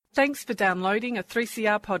Thanks for downloading a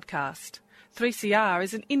 3CR podcast. 3CR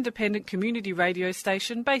is an independent community radio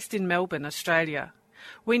station based in Melbourne, Australia.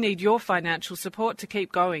 We need your financial support to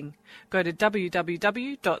keep going. Go to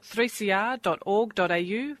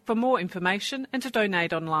www.3cr.org.au for more information and to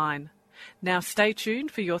donate online. Now stay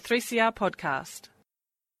tuned for your 3CR podcast.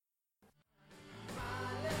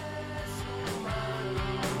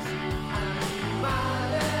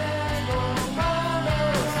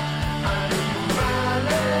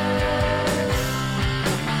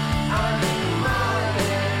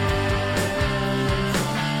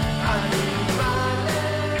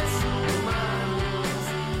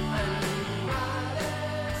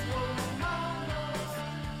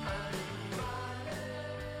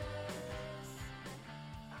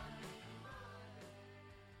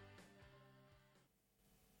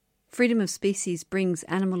 Freedom of Species brings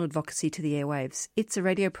animal advocacy to the airwaves. It's a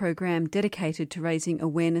radio program dedicated to raising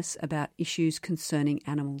awareness about issues concerning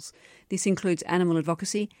animals. This includes animal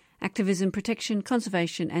advocacy, activism, protection,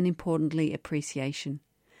 conservation and, importantly, appreciation.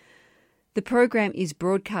 The program is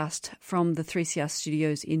broadcast from the 3CR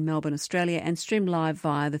studios in Melbourne, Australia and streamed live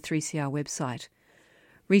via the 3CR website.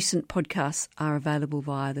 Recent podcasts are available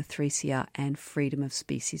via the 3CR and Freedom of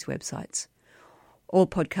Species websites. All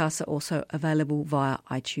podcasts are also available via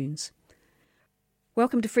iTunes.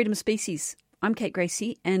 Welcome to Freedom of Species. I'm Kate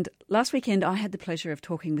Gracie, and last weekend I had the pleasure of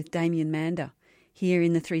talking with Damien Mander here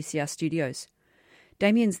in the 3CR studios.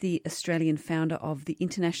 Damien's the Australian founder of the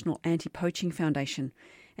International Anti-Poaching Foundation,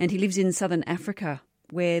 and he lives in southern Africa,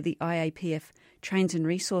 where the IAPF trains and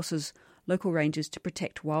resources local rangers to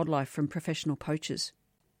protect wildlife from professional poachers.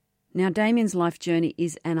 Now, Damien's life journey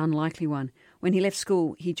is an unlikely one. When he left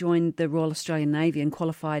school, he joined the Royal Australian Navy and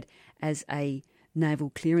qualified as a naval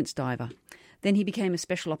clearance diver. Then he became a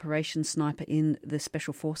special operations sniper in the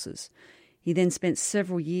Special Forces. He then spent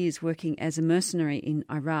several years working as a mercenary in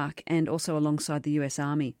Iraq and also alongside the US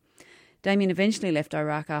Army. Damien eventually left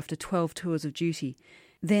Iraq after 12 tours of duty.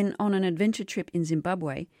 Then, on an adventure trip in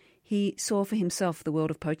Zimbabwe, he saw for himself the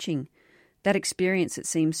world of poaching. That experience, it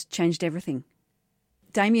seems, changed everything.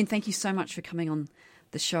 Damien, thank you so much for coming on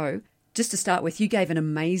the show. Just to start with, you gave an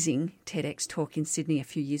amazing TEDx talk in Sydney a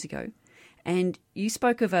few years ago, and you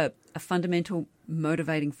spoke of a fundamental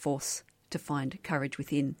motivating force to find courage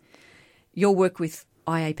within. Your work with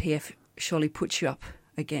IAPF surely puts you up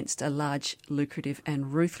against a large, lucrative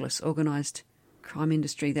and ruthless organised crime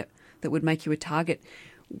industry that would make you a target.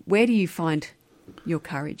 Where do you find your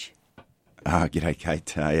courage? G'day, Kate.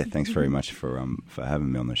 Thanks very much for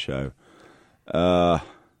having me on the show. I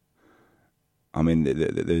mean,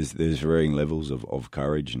 there's varying levels of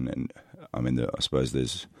courage, and I mean, I suppose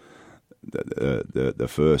there's the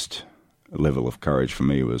first level of courage for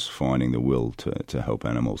me was finding the will to help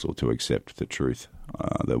animals or to accept the truth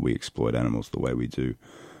that we exploit animals the way we do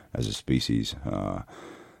as a species.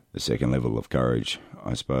 The second level of courage,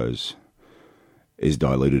 I suppose, is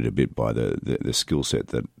diluted a bit by the skill set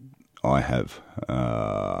that I have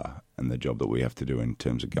and the job that we have to do in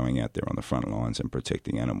terms of going out there on the front lines and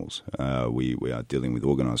protecting animals. We are dealing with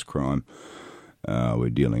organised crime. We're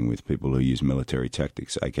dealing with people who use military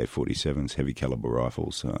tactics, AK-47s, heavy caliber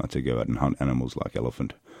rifles, to go out and hunt animals like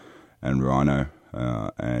elephant and rhino.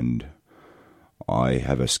 And I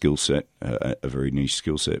have a skill set, a very niche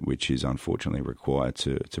skill set, which is unfortunately required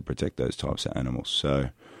to protect those types of animals. So,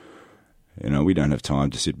 we don't have time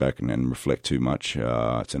to sit back and reflect too much.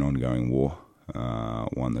 It's an ongoing war.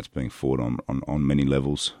 One that's being fought on many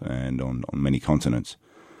levels and on many continents.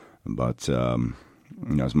 But,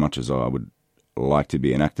 as much as I would like to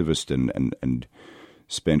be an activist and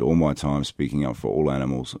spend all my time speaking up for all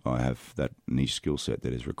animals, I have that niche skill set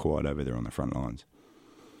that is required over there on the front lines.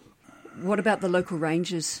 What about the local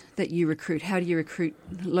rangers that you recruit? How do you recruit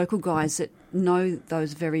local guys that know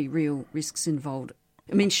those very real risks involved?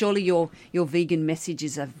 I mean, surely your vegan message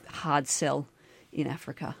is a hard sell in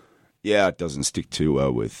Africa. Yeah, it doesn't stick too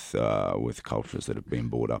well with cultures that have been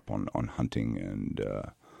brought up on hunting, and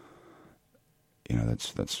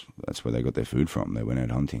that's where they got their food from. They went out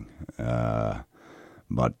hunting,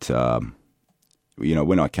 but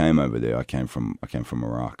when I came over there, I came from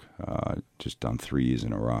Iraq. Just done 3 years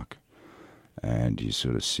in Iraq, and you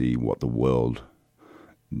sort of see what the world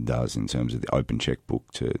does in terms of the open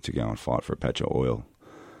checkbook to go and fight for a patch of oil,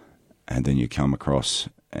 and then you come across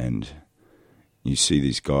and you see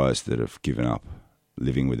these guys that have given up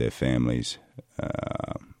living with their families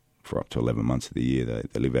for up to 11 months of the year.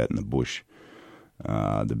 They live out in the bush.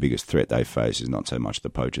 The biggest threat they face is not so much the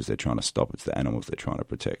poachers they're trying to stop, it's the animals they're trying to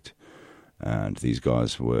protect. And these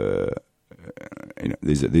guys were,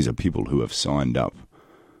 these are people who have signed up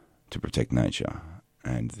to protect nature,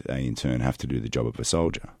 and they in turn have to do the job of a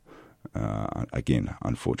soldier. again,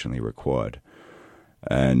 unfortunately required.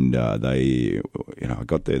 And they, I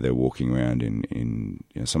got there. They're walking around in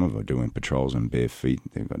some of them are doing patrols in bare feet.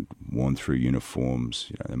 They've got worn-through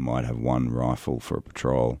uniforms. They might have one rifle for a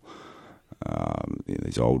patrol.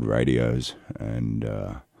 These old radios, and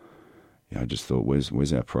I just thought,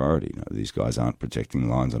 where's our priority? These guys aren't protecting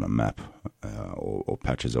lines on a map or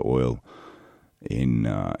patches of oil in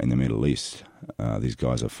the Middle East. These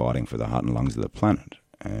guys are fighting for the heart and lungs of the planet,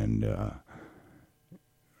 and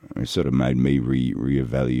it sort of made me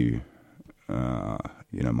reevaluate,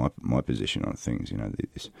 my position on things.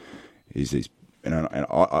 And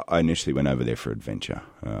I initially went over there for adventure.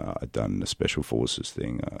 I'd done the Special Forces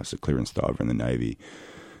thing. I was a clearance diver in the Navy.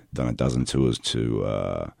 Done a dozen tours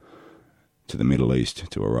to the Middle East,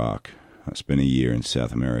 to Iraq. I spent a year in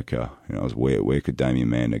South America. I was where could Damien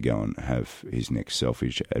Mander go and have his next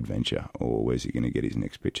selfish adventure, or where's he going to get his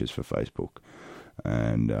next pictures for Facebook?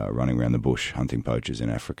 And running around the bush hunting poachers in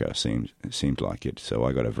Africa seemed like it. So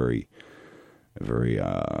I got a very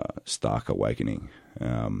stark awakening,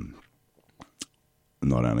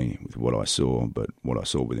 not only with what I saw, but what I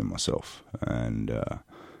saw within myself. And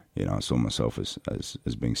I saw myself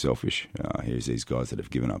as being selfish. Here's these guys that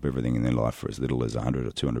have given up everything in their life for as little as $100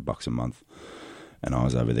 or $200 a month, and I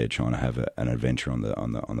was over there trying to have an adventure on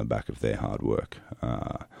the back of their hard work.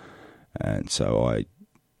 And so I,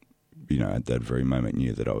 at that very moment,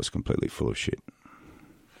 knew that I was completely full of shit.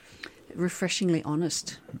 Refreshingly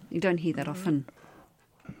honest. You don't hear that often.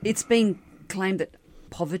 It's been claimed that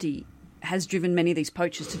poverty has driven many of these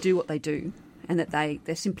poachers to do what they do, and that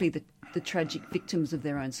they're simply the tragic victims of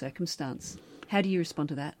their own circumstance. How do you respond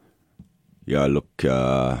to that? Yeah, look,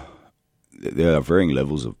 there are varying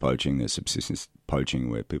levels of poaching. There's subsistence poaching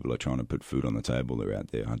where people are trying to put food on the table. They're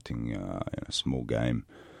out there hunting small game.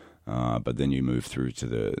 But then you move through to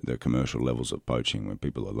the commercial levels of poaching where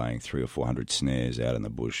people are laying 300 or 400 snares out in the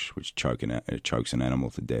bush, which chokes an animal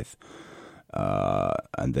to death.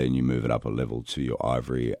 And then you move it up a level to your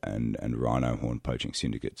ivory and rhino horn poaching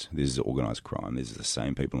syndicates. This is organised crime. This is the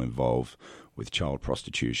same people involved with child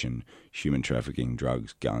prostitution, human trafficking,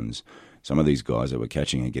 drugs, guns. Some of these guys that we're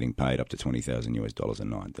catching are getting paid up to $20,000 a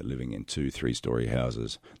night. They're living in 2-3-story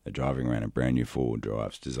houses. They're driving around in brand new four-wheel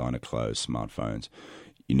drives, designer clothes, smartphones.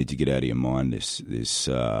 You need to get out of your mind this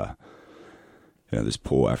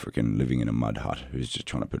poor African living in a mud hut who's just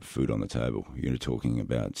trying to put food on the table. You're talking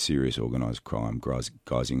about serious organised crime, guys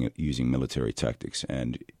using military tactics.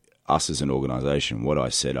 And us as an organisation, what I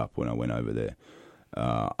set up when I went over there,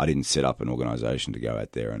 I didn't set up an organisation to go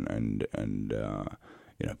out there and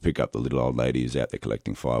pick up the little old lady who's out there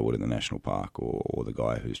collecting firewood in the national park, or the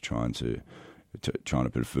guy who's trying to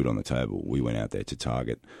put food on the table. We went out there to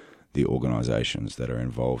target the organisations that are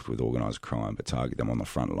involved with organised crime, but target them on the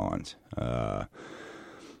front lines.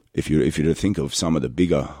 If you to think of some of the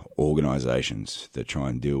bigger organisations that try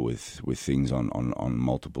and deal with things on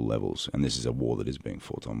multiple levels, and this is a war that is being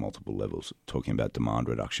fought on multiple levels, talking about demand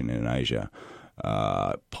reduction in Asia,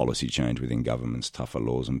 policy change within governments, tougher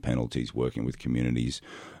laws and penalties, working with communities,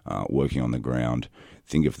 working on the ground.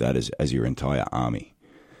 Think of that as your entire army.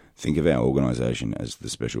 Think of our organisation as the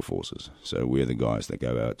Special Forces. So we're the guys that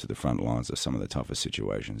go out to the front lines of some of the toughest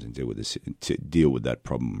situations and deal with that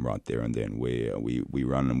problem right there and then. Where we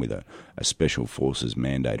run them with a Special Forces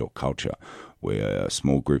mandate or culture, where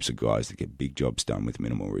small groups of guys that get big jobs done with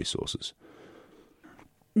minimal resources.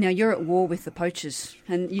 Now you're at war with the poachers,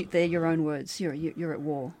 and they're your own words. You're at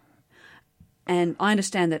war, and I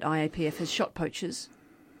understand that IAPF has shot poachers,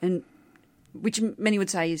 and which many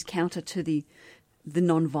would say is counter to the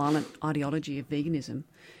non-violent ideology of veganism.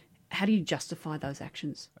 How do you justify those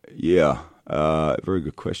actions? Yeah, very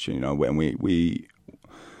good question. When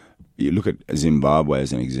you look at Zimbabwe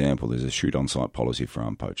as an example, there's a shoot-on-sight policy for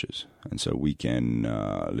armed poachers, and so we can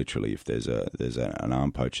literally, if there's an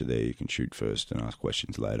armed poacher there, you can shoot first and ask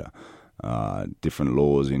questions later. Different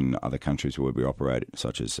laws in other countries where we operate,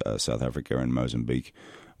 such as South Africa and Mozambique.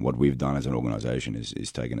 What we've done as an organisation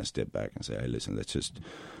is taken a step back and say, hey, listen, let's just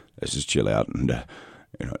chill out and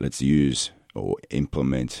let's use or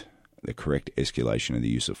implement the correct escalation of the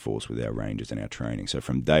use of force with our rangers and our training. So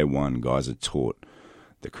from day one, guys are taught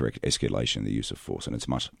the correct escalation of the use of force, and it's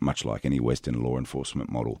much like any Western law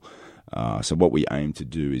enforcement model. So what we aim to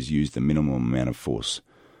do is use the minimum amount of force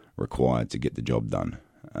required to get the job done,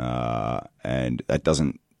 and that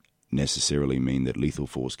doesn't necessarily mean that lethal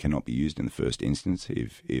force cannot be used in the first instance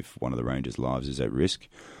if one of the rangers' lives is at risk.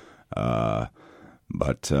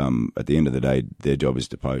 But at the end of the day, their job is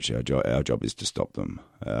to poach. Our job is to stop them.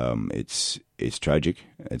 It's tragic.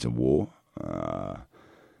 It's a war. I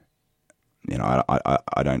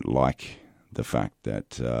don't like the fact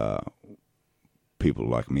that people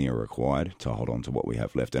like me are required to hold on to what we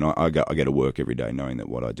have left. And I go to work every day knowing that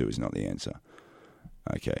what I do is not the answer.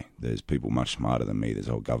 Okay, there's people much smarter than me. There's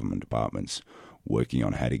whole government departments working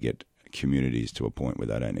on how to get communities to a point where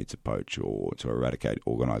they don't need to poach or to eradicate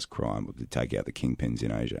organised crime or to take out the kingpins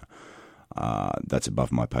in Asia. That's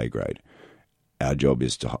above my pay grade. Our job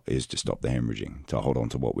is to stop the hemorrhaging, to hold on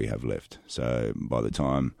to what we have left. So by the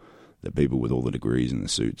time the people with all the degrees and the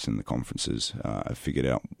suits and the conferences have figured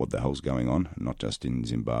out what the hell's going on, not just in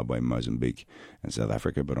Zimbabwe, Mozambique and South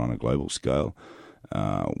Africa, but on a global scale,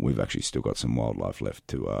 we've actually still got some wildlife left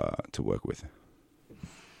to work with.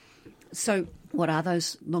 So what are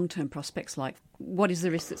those long-term prospects like? What is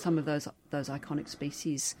the risk that some of those iconic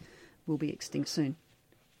species will be extinct soon?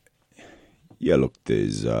 Yeah, look,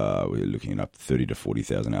 we're looking at up to 30 to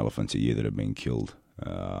 40,000 elephants a year that have been killed.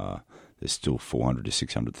 There's still 400 to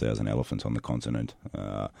 600,000 elephants on the continent.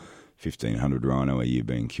 1,500 rhino a year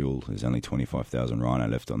being killed. There's only 25,000 rhino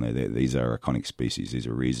left on there. These are iconic species. These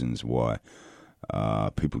are reasons why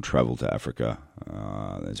people travel to Africa.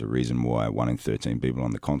 There's a reason why 1 in 13 people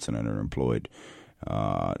on the continent are employed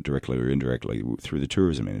directly or indirectly through the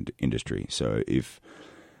tourism industry. So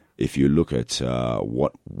if you look at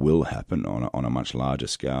what will happen on a much larger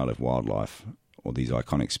scale if wildlife or these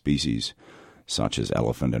iconic species such as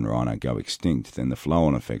elephant and rhino go extinct, then the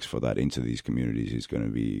flow-on effects for that into these communities is going to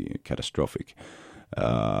be catastrophic.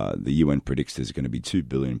 The UN predicts there's going to be 2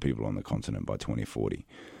 billion people on the continent by 2040.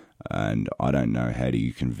 And I don't know how do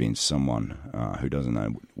you convince someone who doesn't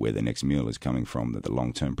know where their next meal is coming from that the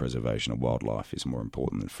long-term preservation of wildlife is more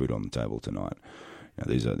important than food on the table tonight.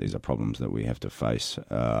 These are problems that we have to face.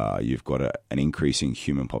 You've got an increasing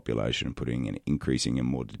human population putting an increasing and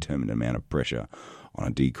more determined amount of pressure on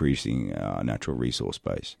a decreasing natural resource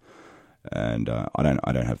base. And I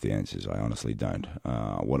don't have the answers. I honestly don't.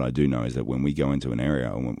 What I do know is that when we go into an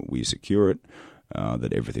area and when we secure it,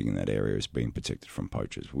 that everything in that area is being protected from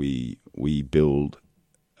poachers. We build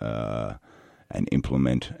and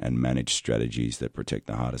implement and manage strategies that protect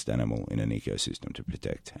the hardest animal in an ecosystem, to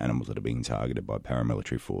protect animals that are being targeted by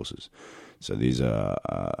paramilitary forces. So these are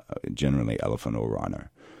generally elephant or rhino.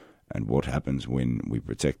 And what happens when we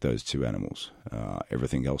protect those two animals?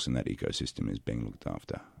 Everything else in that ecosystem is being looked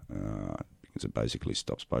after because it basically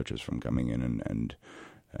stops poachers from coming in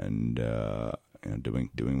and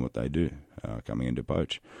doing what they do, coming in to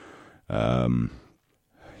poach.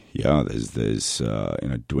 There's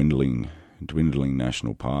dwindling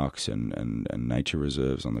national parks and nature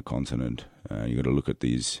reserves on the continent. You got to look at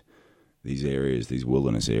these areas, these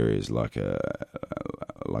wilderness areas, like a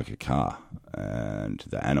car, and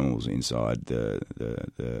the animals inside the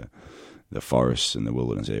forests and the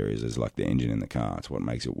wilderness areas is like the engine in the car. It's what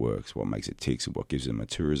makes it work, it's what makes it tick, it's what gives them a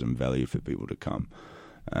tourism value for people to come.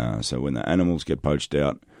 So when the animals get poached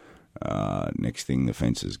out, next thing the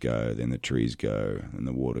fences go, then the trees go, and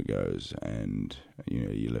the water goes, and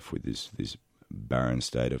you're left with this barren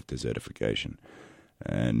state of desertification.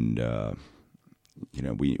 And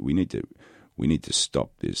we need to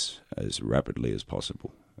stop this as rapidly as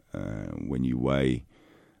possible. When you weigh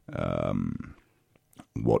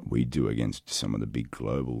what we do against some of the big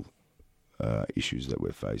global issues that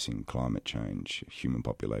we're facing, climate change, human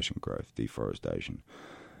population growth, deforestation,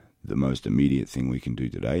 the most immediate thing we can do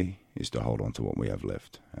today is to hold on to what we have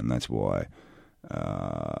left. And that's why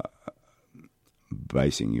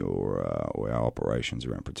basing our operations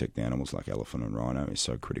around protecting animals like elephant and rhino is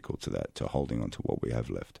so critical to that, to holding on to what we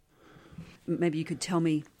have left. Maybe you could tell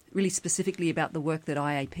me really specifically about the work that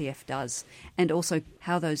IAPF does and also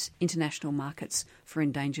how those international markets for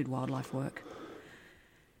endangered wildlife work.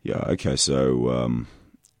 Yeah, okay, so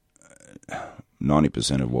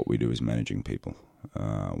 90% of what we do is managing people.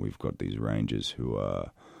 We've got these rangers who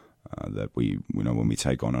are that when we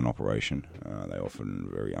take on an operation, they're often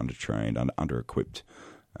very undertrained, under-equipped,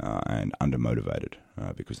 and under-motivated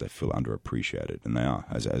because they feel underappreciated. And they are,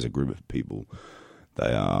 as a group of people,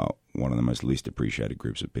 they are one of the most least appreciated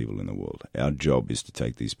groups of people in the world. Our job is to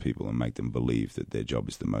take these people and make them believe that their job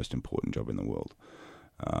is the most important job in the world.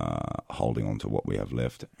 Holding on to what we have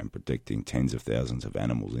left and protecting tens of thousands of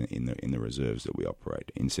animals in the reserves that we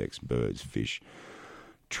operate: insects, birds, fish,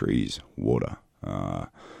 trees, water.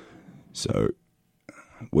 So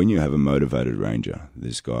when you have a motivated ranger,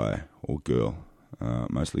 this guy or girl,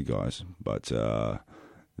 mostly guys, but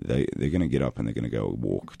they're going to get up and they're going to go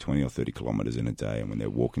walk 20 or 30 kilometres in a day, and when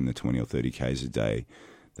they're walking the 20 or 30 k's a day,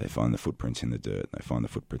 they find the footprints in the dirt. They find the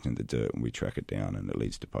footprint in the dirt, and we track it down, and it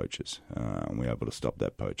leads to poachers. And we're able to stop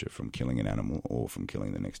that poacher from killing an animal or from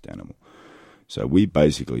killing the next animal. So we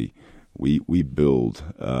basically we build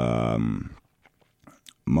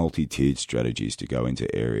multi-tiered strategies to go into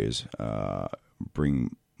areas,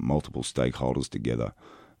 bring multiple stakeholders together,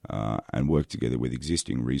 and work together with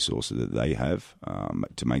existing resources that they have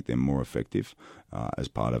to make them more effective as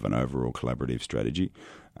part of an overall collaborative strategy.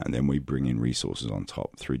 And then we bring in resources on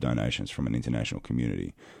top through donations from an international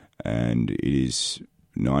community. And it is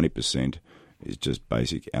 90% is just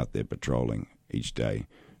basic out there patrolling each day,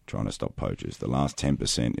 trying to stop poachers. The last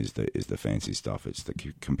 10% is the fancy stuff. It's the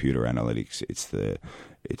computer analytics. It's the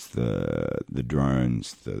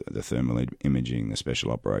drones, the thermal imaging, the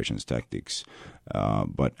special operations tactics.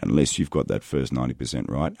 But unless you've got that first 90%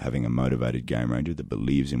 right, having a motivated game ranger that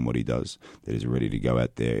believes in what he does, that is ready to go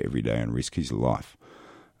out there every day and risk his life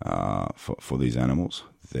for these animals,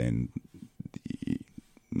 then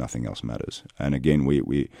nothing else matters. And again,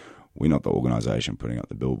 we're not the organisation putting up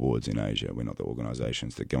the billboards in Asia. We're not the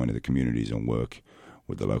organisations that go into the communities and work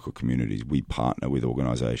with the local communities. We partner with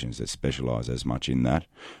organisations that specialise as much in that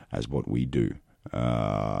as what we do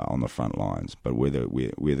on the front lines. But we're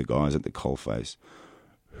the guys at the coalface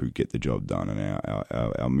who get the job done, and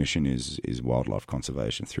our mission is wildlife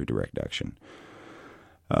conservation through direct action.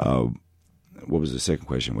 What was the second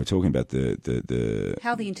question? We're talking about the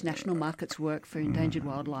how the international markets work for endangered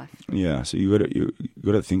wildlife. Yeah, so you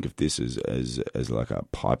got to think of this as like a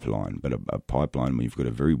pipeline, but a pipeline where you've got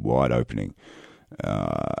a very wide opening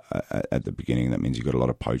at the beginning. That means you've got a lot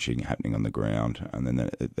of poaching happening on the ground, and then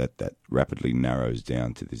that rapidly narrows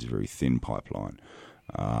down to this very thin pipeline,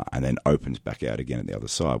 and then opens back out again at the other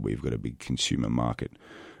side where you've got a big consumer market.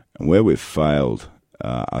 And where we've failed,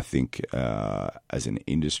 I think, as an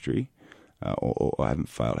industry, or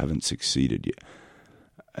haven't succeeded yet,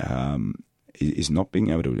 is not being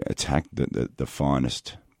able to attack the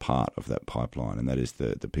finest part of that pipeline, and that is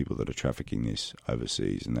the people that are trafficking this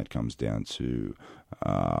overseas. And that comes down to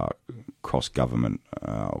cross-government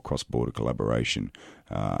or cross-border collaboration,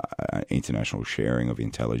 international sharing of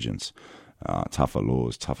intelligence, tougher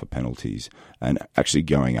laws, tougher penalties, and actually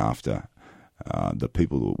going after the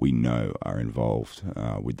people that we know are involved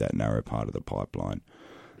with that narrow part of the pipeline.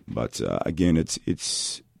 But again, it's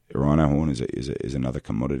rhino horn is another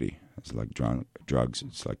commodity. It's like drugs.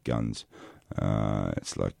 It's like guns.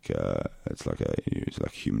 It's like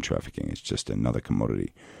human trafficking. It's just another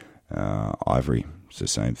commodity. Ivory, it's the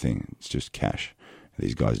same thing. It's just cash.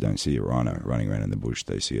 These guys don't see a rhino running around in the bush.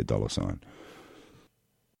 They see a dollar sign.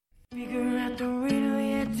 Figure out the riddle,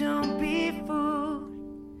 yeah, don't be fooled.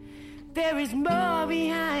 There is more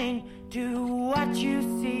behind to what you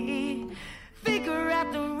see. Figure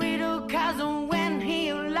out the riddle, 'cause when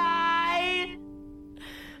he lied,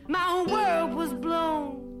 my world was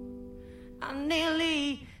blown. I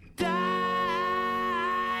nearly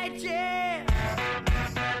died, yeah.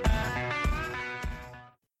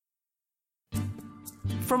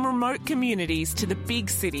 From remote communities to the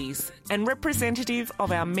big cities, and representative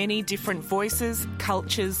of our many different voices,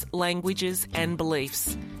 cultures, languages and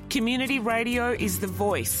beliefs, community radio is the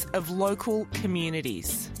voice of local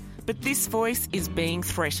communities. But this voice is being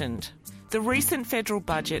threatened. The recent federal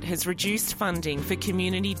budget has reduced funding for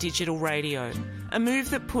community digital radio, a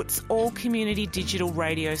move that puts all community digital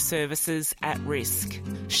radio services at risk.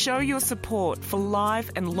 Show your support for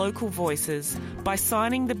live and local voices by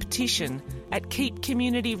signing the petition at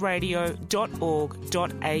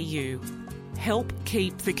keepcommunityradio.org.au. Help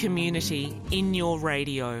keep the community in your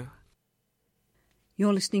radio.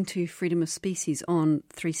 You're listening to Freedom of Species on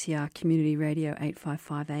 3CR Community Radio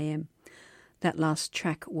 855 AM. That last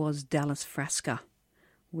track was Dallas Frasca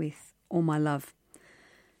with All My Love.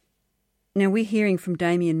 Now we're hearing from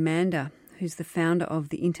Damien Mander, who's the founder of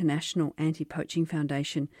the International Anti-Poaching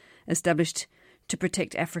Foundation, established to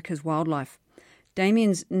protect Africa's wildlife.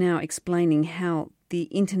 Damien's now explaining how the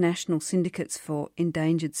international syndicates for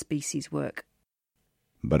endangered species work.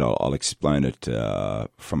 But I'll explain it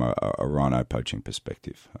from a rhino poaching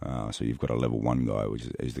perspective. So you've got a level 1 guy, which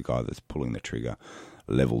is the guy that's pulling the trigger.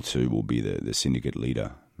 Level 2 will be the syndicate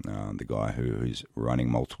leader, the guy who's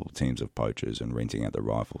running multiple teams of poachers and renting out the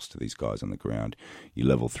rifles to these guys on the ground. Your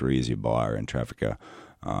level 3 is your buyer and trafficker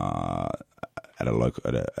at a local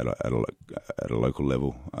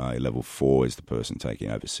level. Your level 4 is the person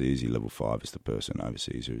taking overseas. Your level 5 is the person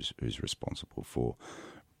overseas who's responsible for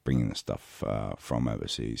bringing the stuff from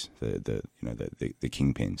overseas, the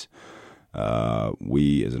kingpins.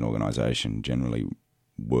 We as an organisation generally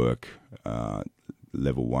work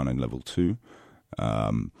level 1 and level 2.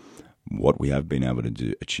 What we have been able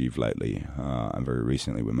to achieve lately, and very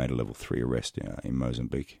recently, we made a level 3 arrest in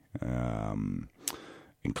Mozambique.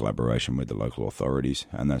 in collaboration with the local authorities,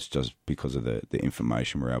 and that's just because of the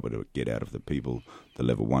information we're able to get out of the people, the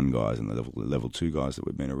level 1 guys and the level 2 guys that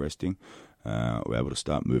we've been arresting. We're able to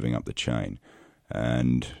start moving up the chain.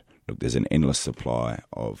 And look, there's an endless supply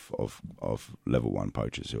of level 1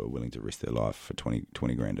 poachers who are willing to risk their life for 20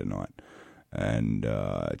 grand a night. And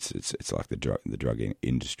it's like the drug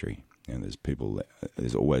industry. And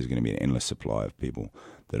there's always going to be an endless supply of people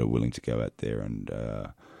that are willing to go out there and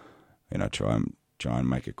try and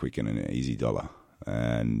make a quick and an easy dollar.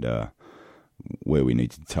 And where we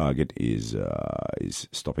need to target is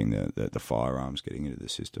stopping the firearms getting into the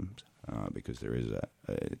system, because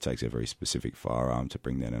it takes a very specific firearm to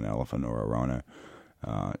bring down an elephant or a rhino,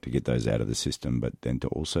 to get those out of the system. But then to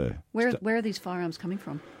also where are these firearms coming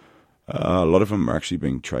from? A lot of them are actually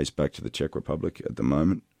being traced back to the Czech Republic at the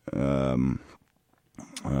moment.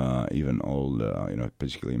 Even old,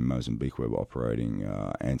 particularly in Mozambique, where we're operating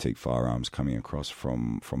antique firearms coming across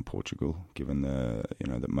from Portugal, given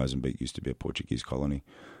that Mozambique used to be a Portuguese colony.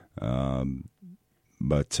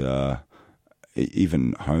 But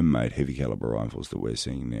even homemade heavy caliber rifles that we're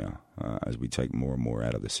seeing now, as we take more and more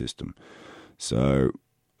out of the system. So,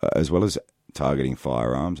 as well as targeting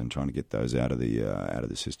firearms and trying to get those out of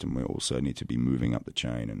the system, we also need to be moving up the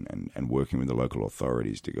chain and working with the local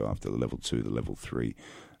authorities to go after the level 2, the level 3,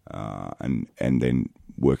 and then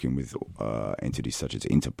working with entities such as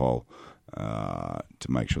Interpol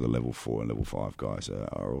to make sure the level 4 and level 5 guys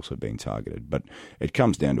are also being targeted. But it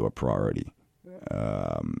comes down to a priority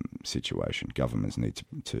situation. Governments need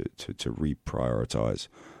to reprioritise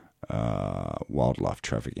wildlife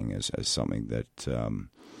trafficking as something that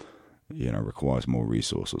requires more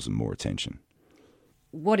resources and more attention.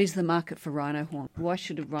 What is the market for rhino horn? Why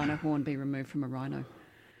should a rhino horn be removed from a rhino?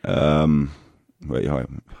 A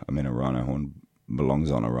rhino horn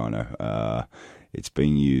belongs on a rhino. It's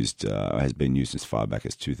been used, has been used as far back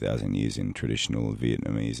as 2,000 years in traditional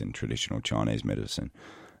Vietnamese and traditional Chinese medicine,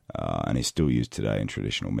 and is still used today in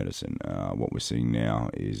traditional medicine. What we're seeing now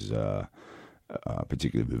is,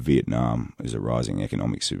 particularly Vietnam, is a rising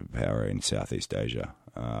economic superpower in Southeast Asia.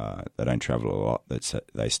 They don't travel a lot.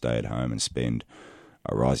 They stay at home and spend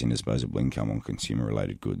a rising disposable income on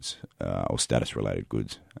consumer-related goods or status-related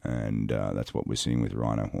goods, and that's what we're seeing with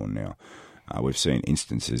rhino horn now. We've seen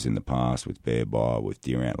instances in the past with bear bile, with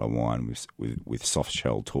deer antler wine, with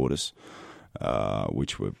soft-shell tortoise,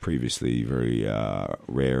 which were previously very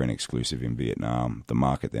rare and exclusive in Vietnam. The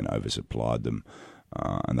market then oversupplied them,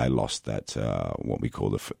 and they lost that what we call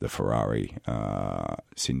the Ferrari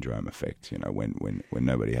syndrome effect. When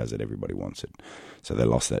nobody has it, everybody wants it. So they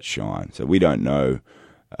lost that shine. So we don't know,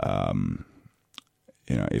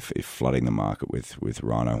 if flooding the market with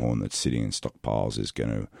rhino horn that's sitting in stockpiles is going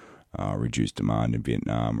to reduce demand in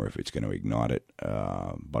Vietnam, or if it's going to ignite it.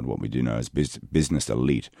 But what we do know is business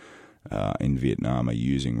elite in Vietnam are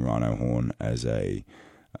using rhino horn as a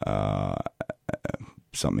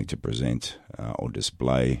something to present or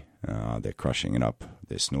display. They're crushing it up,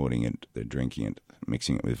 they're snorting it, they're drinking it,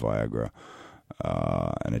 mixing it with Viagra,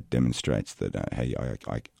 and it demonstrates that hey,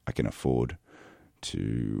 I can afford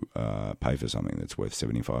to pay for something that's worth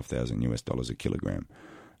 $75,000 a kilogram.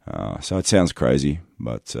 So it sounds crazy,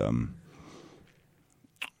 but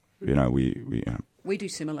we do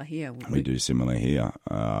similar here. We do similar here.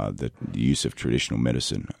 The use of traditional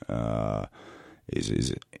medicine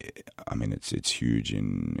it's huge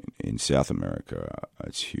in South America.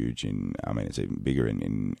 It's huge it's even bigger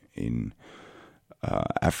in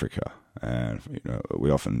Africa. And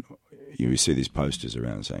we often you see these posters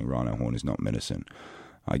around saying rhino horn is not medicine.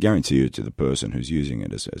 I guarantee you, to the person who's using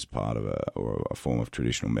it as part of a form of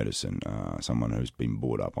traditional medicine, someone who's been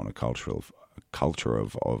brought up on a culture of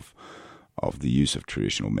the use of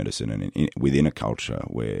traditional medicine, and within a culture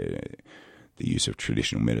where the use of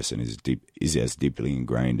traditional medicine is as deeply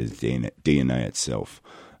ingrained as DNA itself.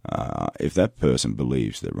 If that person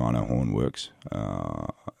believes that rhino horn works,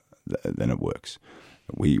 then it works.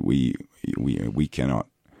 We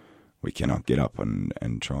cannot get up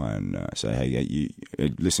and try and say, hey,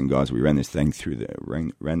 listen, guys, we ran this thing through the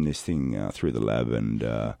lab, and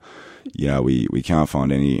we can't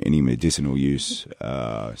find any medicinal use,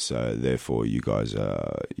 so therefore you guys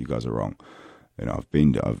are wrong. I've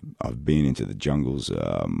been into the jungles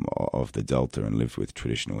of the Delta and lived with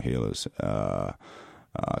traditional healers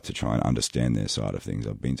to try and understand their side of things.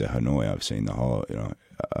 I've been to Hanoi. I've seen the whole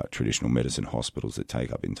traditional medicine hospitals that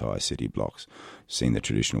take up entire city blocks. Seen the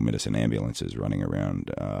traditional medicine ambulances running around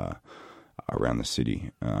the city.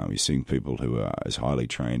 You've seen people who are as highly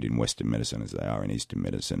trained in Western medicine as they are in Eastern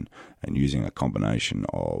medicine, and using a combination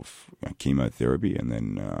of chemotherapy and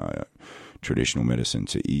then traditional medicine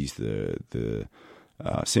to ease the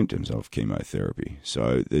symptoms of chemotherapy.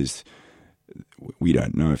 So we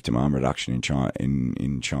don't know if demand reduction in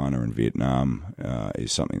China and Vietnam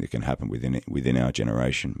is something that can happen within our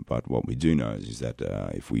generation. But what we do know is that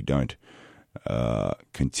if we don't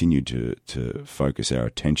continue to focus our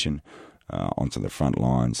attention onto the front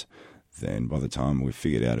lines, then by the time we've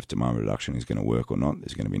figured out if demand reduction is going to work or not,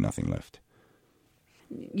 there's going to be nothing left.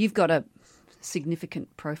 You've got a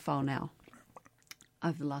significant profile now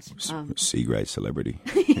over the last... C-grade celebrity.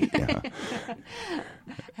 Yeah.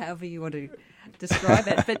 However you want to describe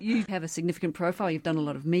it. But you have a significant profile. You've done a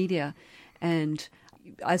lot of media. And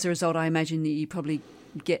as a result, I imagine that you probably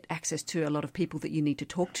get access to a lot of people that you need to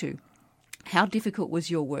talk to. How difficult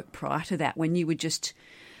was your work prior to that, when you were just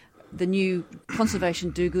the new conservation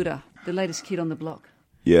do-gooder, the latest kid on the block?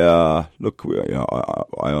 Yeah, look,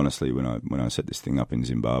 I honestly, when I set this thing up in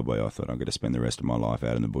Zimbabwe, I thought I'm going to spend the rest of my life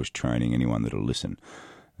out in the bush training anyone that'll listen.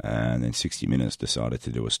 And then 60 Minutes decided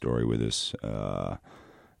to do a story with us,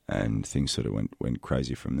 and things sort of went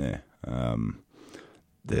crazy from there.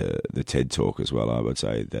 The TED Talk as well, I would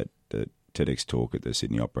say that the TEDx talk at the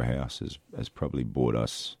Sydney Opera House has probably brought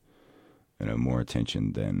us more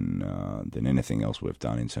attention than anything else we've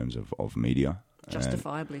done in terms of media.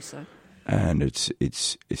 Justifiably so. And it's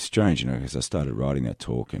strange, because I started writing that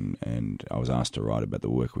talk and I was asked to write about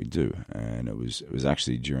the work we do, and it was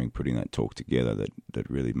actually during putting that talk together that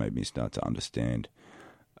really made me start to understand,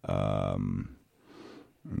 the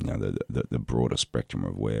broader spectrum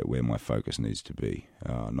of where my focus needs to be,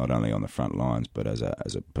 not only on the front lines but as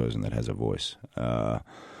a person that has a voice,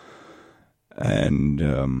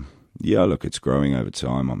 Yeah, look, it's growing over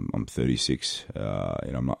time. I'm 36.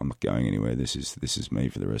 I'm not going anywhere. This is me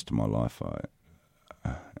for the rest of my life.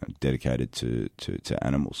 I'm dedicated to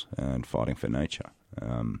animals and fighting for nature.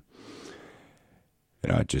 I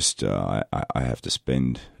have to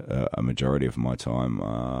spend a majority of my time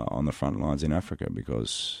on the front lines in Africa,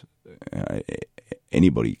 because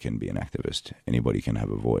anybody can be an activist. Anybody can have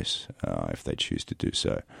a voice if they choose to do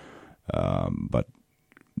so. But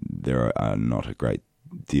there are not a great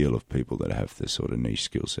deal of people that have the sort of niche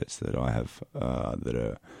skill sets that I have, that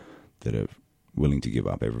are willing to give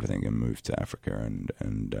up everything and move to Africa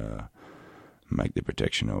and make the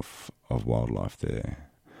protection of wildlife the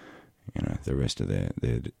rest of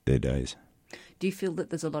their days. Do you feel that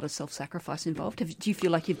there's a lot of self-sacrifice involved? Do you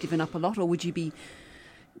feel like you've given up a lot, or would you be?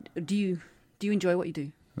 Do you enjoy what you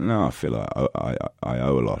do? No, I feel I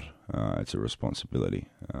owe a lot. It's a responsibility.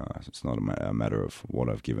 It's not a matter of what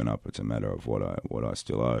I've given up. It's a matter of what I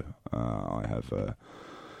still owe. I have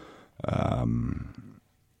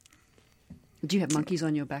Do you have monkeys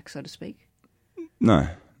on your back, so to speak? No.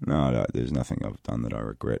 There's nothing I've done that I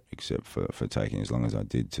regret, except for taking as long as I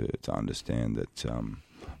did to understand that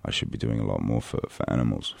I should be doing a lot more for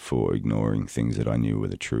animals, for ignoring things that I knew were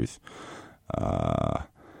the truth.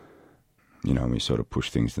 We sort of push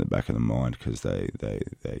things to the back of the mind because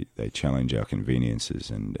they challenge our conveniences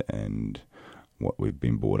and what we've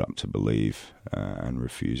been brought up to believe, and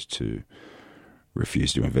refuse to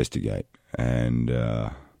investigate. And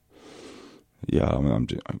I'm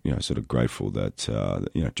sort of grateful that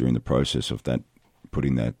during the process of that,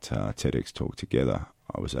 putting that TEDx talk together,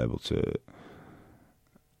 I was able to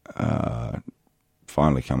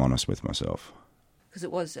finally come honest with myself. Because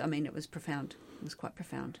it was profound. It was quite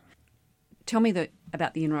profound. Tell me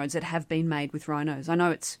about the inroads that have been made with rhinos. I know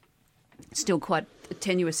it's still quite a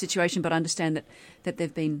tenuous situation, but I understand that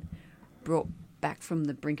they've been brought back from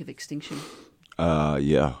the brink of extinction. Back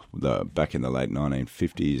in the late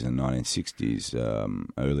 1950s and 1960s,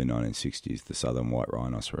 early 1960s, the southern white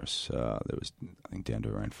rhinoceros, there was, I think, down to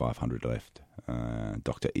around 500 left.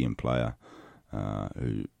 Dr. Ian Player,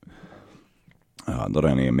 who not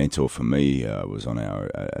only a mentor for me, was on our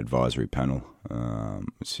advisory panel,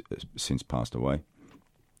 since passed away,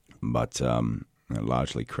 but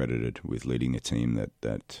largely credited with leading the team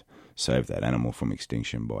that saved that animal from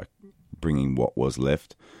extinction by bringing what was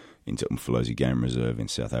left into Umfolozi Game Reserve in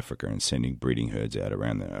South Africa and sending breeding herds out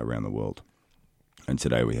around the world. And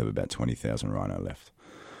today we have about 20,000 rhino left.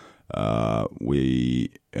 All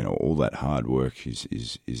that hard work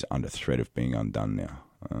is under threat of being undone now.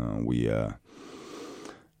 We are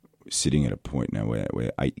sitting at a point now where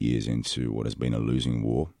we're 8 years into what has been a losing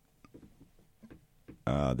war.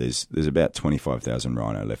 There's about 25,000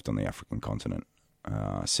 rhino left on the African continent.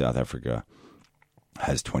 South Africa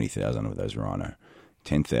has 20,000 of those rhino.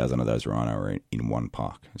 10,000 of those rhino are in one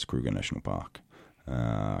park. It's Kruger National Park.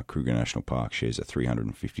 Kruger National Park shares a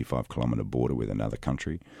 355-kilometre border with another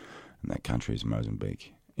country, and that country is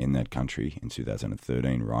Mozambique. In that country, in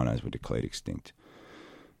 2013, rhinos were declared extinct.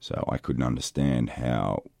 So I couldn't understand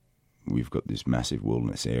how we've got this massive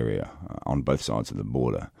wilderness area on both sides of the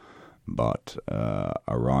border, but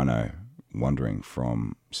a rhino wandering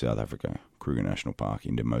from South Africa, Kruger National Park,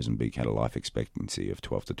 into Mozambique had a life expectancy of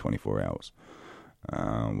 12 to 24 hours.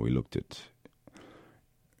 We looked at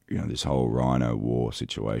this whole rhino war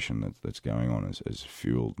situation that's going on has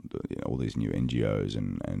fueled all these new NGOs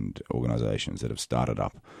and organisations that have started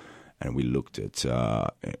up. And we looked at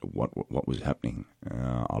what was happening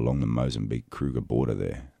along the Mozambique-Kruger border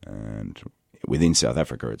there. And within South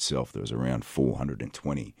Africa itself, there was around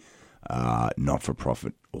 420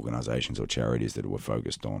 not-for-profit organisations or charities that were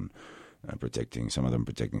focused on protecting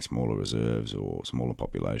smaller reserves or smaller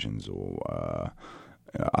populations or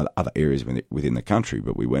other areas within the country.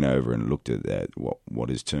 But we went over and looked at what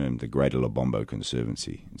is termed the Greater Lobombo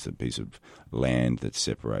Conservancy. It's a piece of land that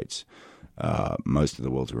separates most of the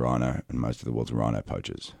world's rhino and most of the world's rhino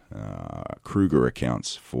poachers. Kruger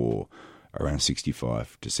accounts for around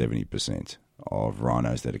 65 to 70% of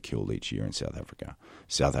rhinos that are killed each year in South Africa.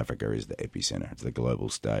 South Africa is the epicenter. It's the global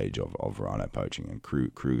stage of rhino poaching, and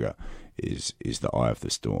Kruger is the eye of the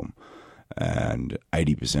storm. And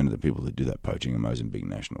 80% of the people that do that poaching are Mozambique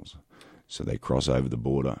nationals. So they cross over the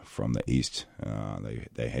border from the east.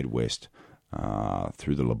 They head west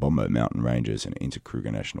through the Lobombo mountain ranges and into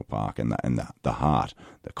Kruger National Park, and the heart,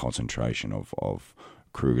 the concentration of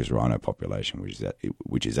Kruger's rhino population,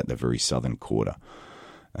 which is at the very southern quarter.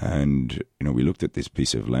 And we looked at this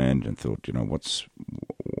piece of land and thought,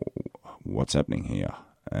 what's happening here?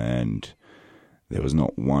 And there was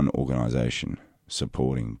not one organisation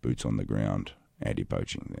supporting boots on the ground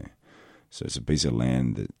anti-poaching there. So it's a piece of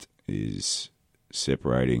land that is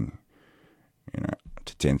separating,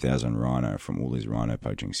 to 10,000 rhino from all these rhino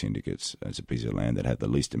poaching syndicates. It's a piece of land that had the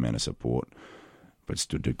least amount of support, but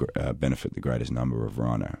stood to benefit the greatest number of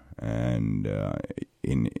rhino. And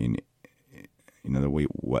the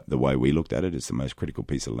way we looked at it, it's the most critical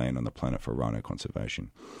piece of land on the planet for rhino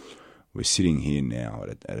conservation. We're sitting here now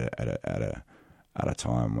at a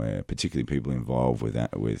time where, particularly people involved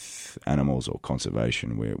with animals or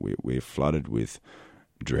conservation, we're flooded with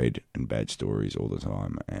dread and bad stories all the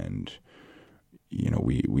time, and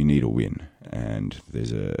we need a win, and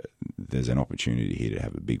there's an opportunity here to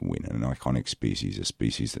have a big win. An iconic species, a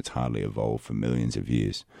species that's hardly evolved for millions of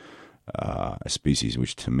years, a species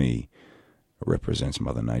which to me represents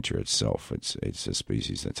Mother Nature itself. It's a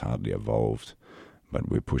species that's hardly evolved, but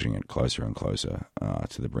we're pushing it closer and closer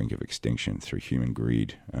to the brink of extinction through human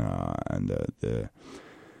greed and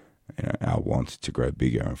our want to grow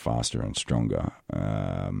bigger and faster and stronger.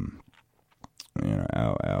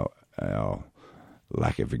 Our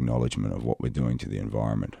lack of acknowledgement of what we're doing to the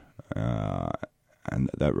environment, and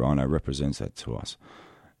that rhino represents that to us.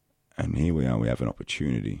 And here we are. We have an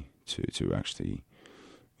opportunity to actually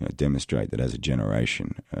demonstrate that as a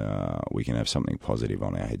generation we can have something positive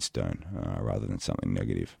on our headstone rather than something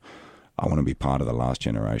negative. I want to be part of the last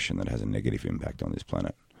generation that has a negative impact on this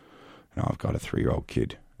planet. I've got a 3-year-old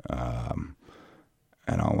kid, and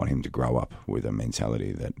I want him to grow up with a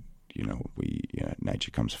mentality that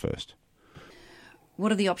nature comes first.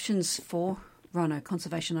 What are the options for rhino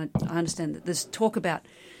conservation? I understand that there's talk about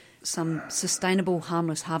some sustainable,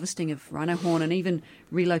 harmless harvesting of rhino horn and even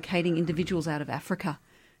relocating individuals out of Africa.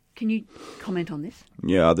 Can you comment on this?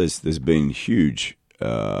 Yeah, there's been huge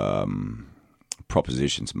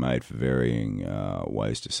propositions made for varying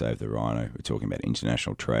ways to save the rhino. We're talking about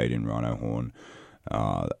international trade in rhino horn,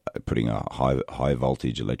 putting a high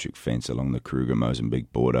voltage electric fence along the Kruger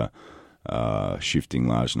Mozambique border, shifting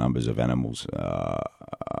large numbers of animals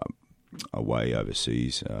away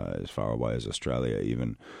overseas, as far away as Australia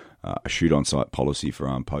even, a shoot-on-sight policy for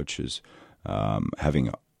armed poachers,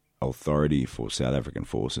 having authority for South African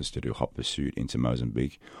forces to do hot pursuit into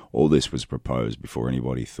Mozambique. All this was proposed before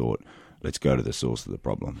anybody thought, let's go to the source of the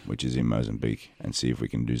problem, which is in Mozambique, and see if we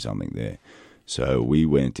can do something there. So we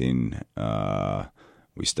went in,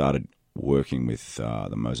 we started working with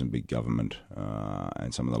the Mozambique government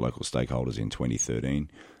and some of the local stakeholders in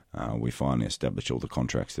 2013. We finally established all the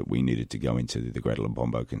contracts that we needed to go into the Greater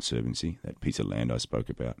Lobombo Conservancy, that piece of land I spoke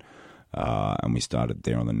about, and we started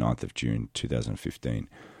there on the 9th of June 2015.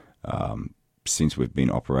 Since we've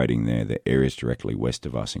been operating there, the areas directly west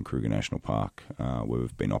of us in Kruger National Park, where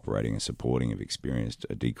we've been operating and supporting, have experienced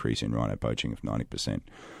a decrease in rhino poaching of 90%.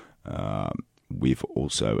 We've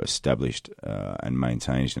also established and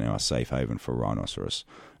maintained now a safe haven for rhinoceros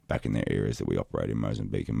back in the areas that we operate in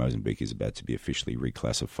Mozambique, and Mozambique is about to be officially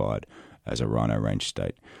reclassified as a rhino range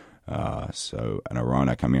state. And a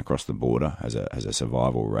rhino coming across the border has a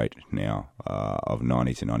survival rate now of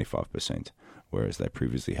 90 to 95%, whereas they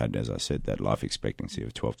previously had, as I said, that life expectancy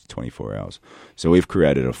of 12 to 24 hours. So we've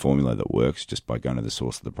created a formula that works just by going to the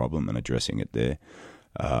source of the problem and addressing it there.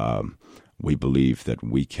 We believe that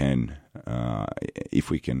we can, if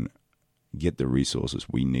we can get the resources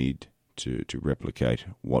we need to replicate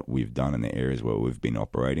what we've done in the areas where we've been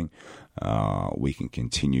operating, we can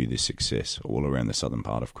continue this success all around the southern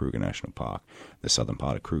part of Kruger National Park. The southern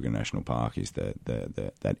part of Kruger National Park is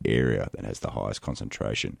that area that has the highest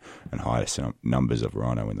concentration and highest numbers of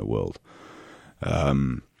rhino in the world.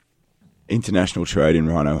 International trade in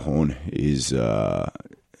rhino horn is...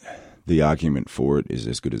 the argument for it is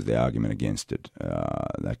as good as the argument against it.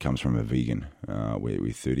 That comes from a vegan.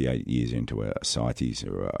 We're 38 years into a CITES,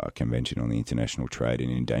 or a Convention on the International Trade in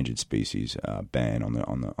Endangered Species ban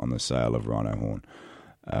on the sale of rhino horn.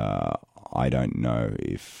 I don't know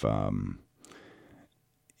if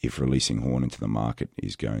releasing horn into the market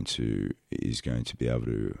is going to be able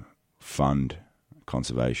to fund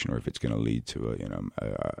conservation, or if it's going to lead to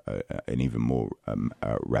an even more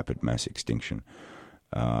rapid mass extinction.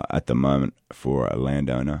 At the moment, for a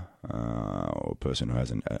landowner or a person who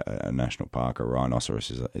has a national park, a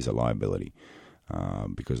rhinoceros is a liability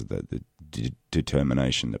because of the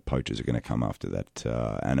determination that poachers are going to come after that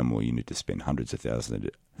animal. You need to spend hundreds of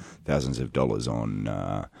thousands of dollars on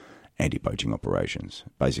anti-poaching operations,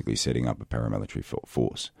 basically setting up a paramilitary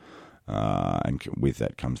force. And with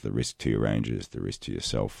that comes the risk to your rangers, the risk to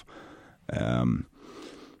yourself.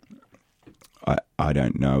 I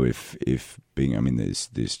don't know if being,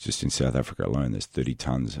 there's just in South Africa alone, there's 30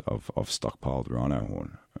 tons of stockpiled rhino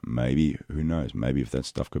horn. Maybe, who knows, maybe if that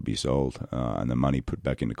stuff could be sold and the money put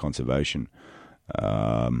back into conservation.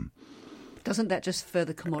 Doesn't that just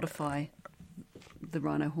further commodify the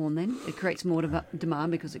rhino horn then? It creates more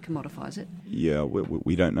demand because it commodifies it? Yeah,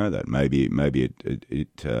 we don't know that. Maybe it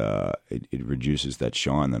reduces that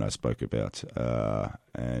shine that I spoke about.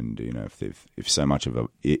 And, if so much of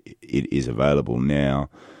it is available now,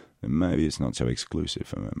 then maybe it's not so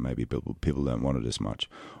exclusive. Maybe people don't want it as much.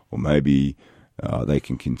 Or maybe they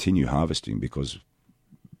can continue harvesting because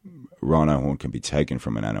rhino horn can be taken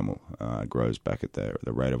from an animal. It grows back at the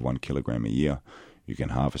rate of 1 kilogram a year. You can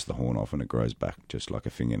harvest the horn off and it grows back just like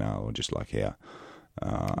a fingernail or just like hair.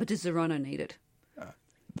 But does the rhino need it?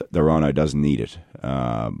 The rhino does need it,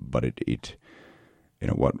 but it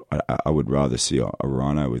I would rather see a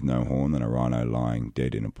rhino with no horn than a rhino lying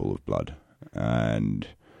dead in a pool of blood. And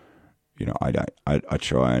I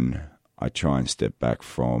try and step back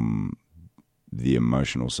from the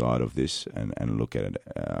emotional side of this and look at it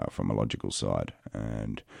from a logical side.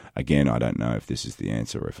 And again, I don't know if this is the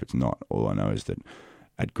answer or if it's not. All I know is that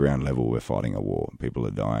at ground level, we're fighting a war. People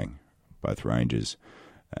are dying, both rangers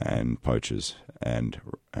and poachers, and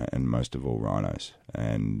most of all rhinos.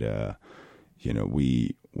 And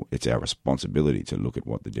it's our responsibility to look at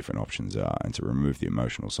what the different options are and to remove the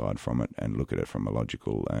emotional side from it and look at it from a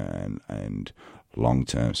logical and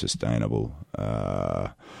long-term sustainable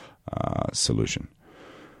solution.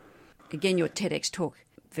 Again, your TEDx talk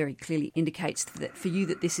very clearly indicates that for you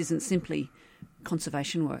that this isn't simply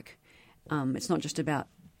conservation work. It's not just about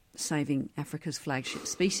saving Africa's flagship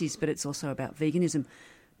species, but it's also about veganism.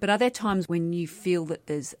 But are there times when you feel that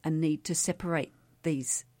there's a need to separate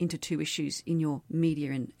these into two issues in your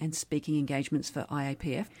media and speaking engagements for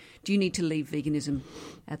IAPF? Do you need to leave veganism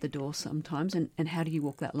at the door sometimes, and how do you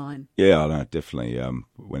walk that line? Yeah, I know, definitely.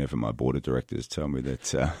 Whenever my board of directors tell me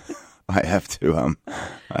that I have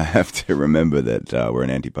to remember that we're an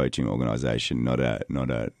anti-poaching organisation, not a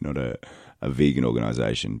vegan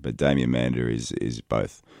organisation. But Damien Mander is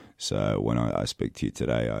both. So when I speak to you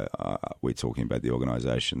today, we're talking about the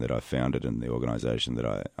organisation that I founded and the organisation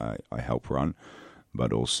that I help run,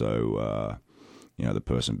 but also the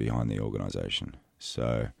person behind the organisation.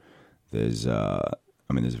 So there's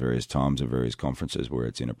various times at various conferences where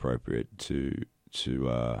it's inappropriate to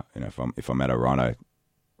if I'm at a rhino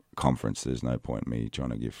conference, there's no point in me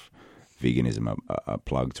trying to give veganism a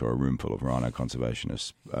plug to a room full of rhino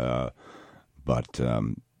conservationists. But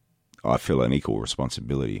I feel an equal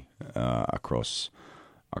responsibility across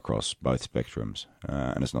both spectrums,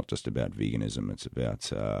 and it's not just about veganism.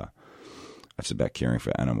 It's about caring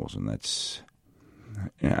for animals, and that's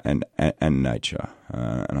and nature,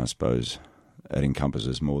 and I suppose it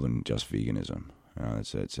encompasses more than just veganism.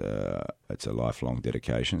 It's a lifelong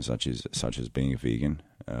dedication, such as being a vegan.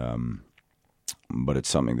 But it's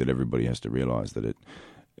something that everybody has to realise that it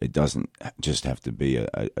doesn't just have to be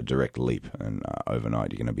a direct leap and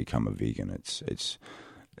overnight you're going to become a vegan. It's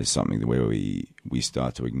something where we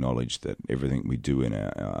start to acknowledge that everything we do in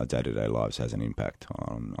our day-to-day lives has an impact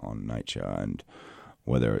on nature, and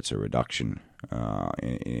whether it's a reduction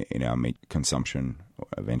in our meat consumption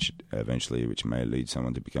eventually, which may lead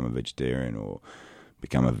someone to become a vegetarian or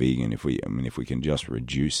become a vegan. If we can just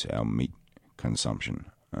reduce our meat consumption,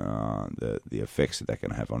 the effects that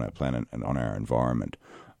can have on our planet and on our environment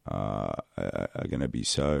are going to be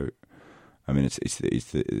so. I mean, it's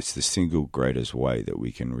the single greatest way that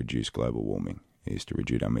we can reduce global warming is to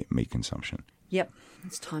reduce our meat consumption. Yep,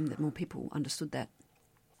 it's time that more people understood that.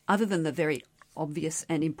 Other than the very obvious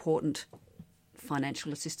and important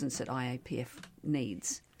financial assistance that IAPF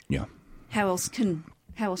needs, how else can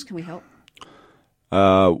we help?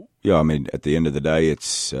 I mean, at the end of the day,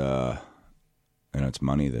 it's it's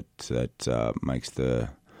money that makes the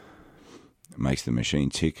machine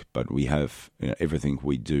tick. But we have everything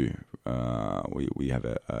we do. We have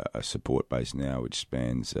a support base now which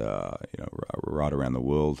spans right around the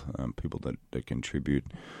world. People that contribute,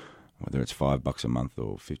 whether it's $5 a month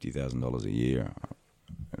or $50,000 a year.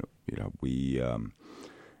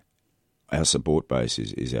 Our support base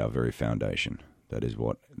is our very foundation. That is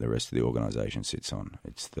what the rest of the organisation sits on.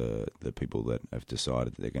 It's the people that have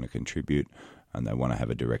decided that they're going to contribute and they want to have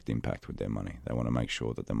a direct impact with their money. They want to make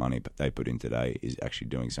sure that the money they put in today is actually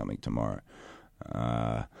doing something tomorrow.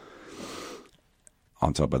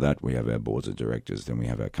 On top of that, we have our boards of directors, then we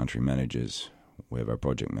have our country managers, we have our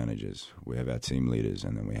project managers, we have our team leaders,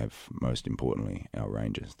 and then we have, most importantly, our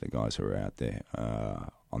rangers, the guys who are out there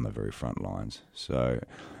on the very front lines. So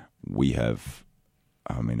we have,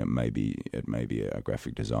 it may be a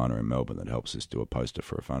graphic designer in Melbourne that helps us do a poster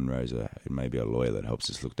for a fundraiser. It may be a lawyer that helps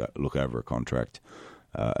us look over a contract.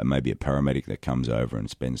 It may be a paramedic that comes over and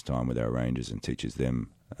spends time with our rangers and teaches them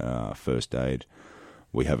first aid.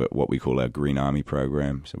 We have what we call our Green Army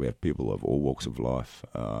program. So we have people of all walks of life,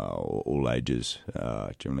 all ages,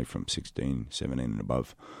 generally from 16, 17 and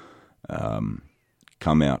above,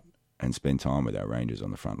 come out and spend time with our rangers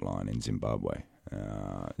on the front line in Zimbabwe.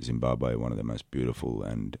 Zimbabwe, one of the most beautiful,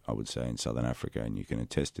 and I would say in Southern Africa, and you can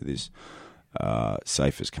attest to this,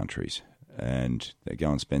 safest countries. And they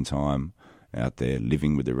go and spend time out there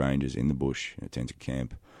living with the rangers in the bush in a tented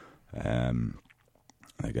camp.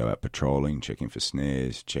 They go out patrolling, checking for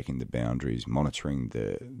snares, checking the boundaries, monitoring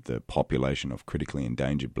the population of critically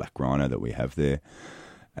endangered black rhino that we have there.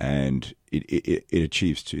 And it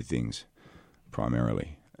achieves two things,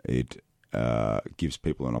 primarily. It gives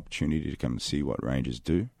people an opportunity to come and see what rangers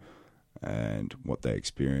do and what they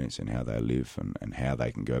experience and how they live and how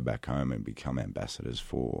they can go back home and become ambassadors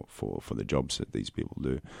for the jobs that these people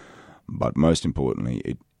do. But most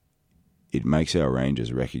importantly, it makes our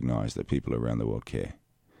rangers recognise that people around the world care,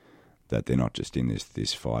 that they're not just in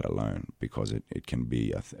this fight alone, because it can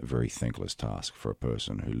be a very thankless task for a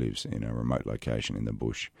person who lives in a remote location in the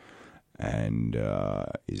bush and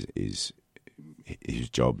his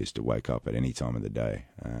job is to wake up at any time of the day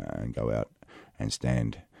and go out and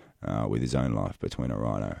stand with his own life between a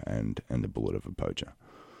rhino and the bullet of a poacher.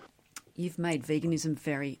 You've made veganism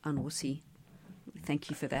very un-Aussie. Thank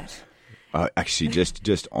you for that. Actually,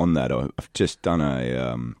 just on that, I've just done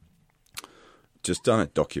a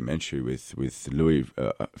documentary with Louis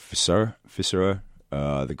Fissero,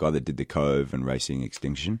 the guy that did The Cove and Racing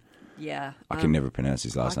Extinction. Yeah, I can never pronounce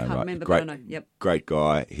his last name right. Remember, great, but I know. Yep. Great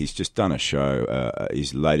guy. He's just done a show.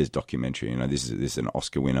 His latest documentary. This is an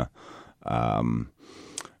Oscar winner. Done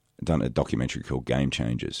a documentary called Game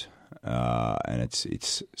Changers, and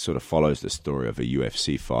it's sort of follows the story of a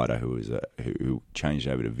UFC fighter who changed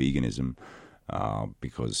over to veganism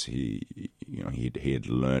because he had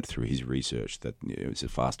learnt through his research that it was a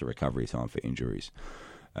faster recovery time for injuries.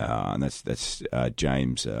 And that's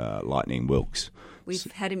James Lightning Wilkes.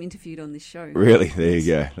 We've had him interviewed on this show. Really? There you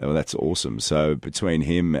go. Well, that's awesome. So between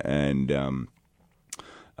him and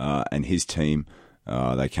his team,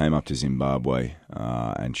 they came up to Zimbabwe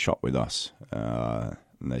and shot with us. And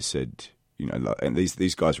they said, and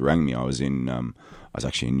these guys rang me. I was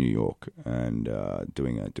actually in New York and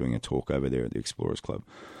doing a talk over there at the Explorers Club.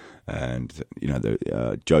 And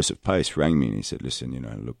Joseph Pace rang me and he said, "Listen,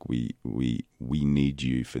 look, we need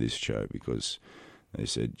you for this show," because they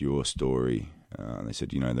said your story. They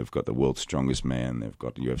said, they've got the world's strongest man, they've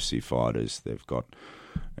got UFC fighters, they've got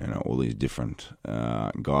all these different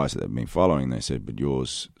guys that they've been following. They said, but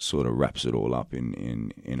yours sort of wraps it all up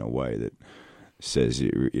in a way that says,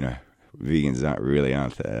 vegans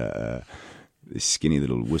aren't these skinny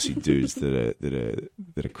little wussy dudes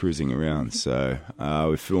that are cruising around. So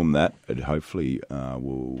we filmed that, and hopefully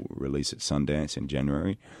we'll release at Sundance in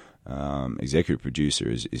January. Executive producer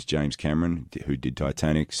is James Cameron, who did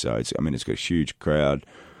Titanic. So it's got a huge crowd,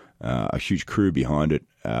 a huge crew behind it,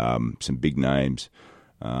 some big names.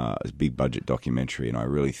 It's a big budget documentary, and I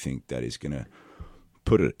really think that is going to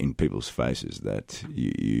put it in people's faces that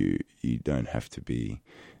you don't have to be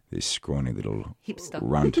this scrawny little Hipster.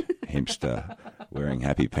 runt hipster wearing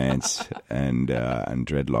happy pants and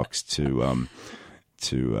dreadlocks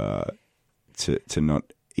to not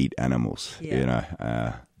eat animals. Yeah. You know.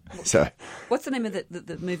 So What's the name of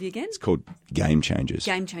the movie again? it's called Game Changers.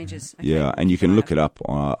 Game Changers. Okay. Yeah, and you can look it up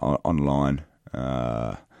online.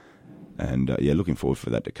 Looking forward for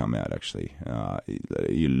that to come out. Actually,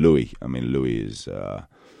 Louis. I mean, Louis is.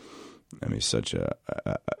 Such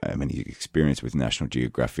he's experienced with National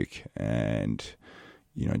Geographic, and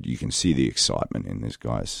you can see the excitement in this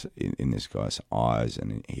guy's eyes,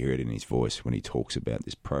 and hear it in his voice when he talks about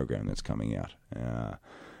this program that's coming out.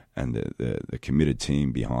 And the committed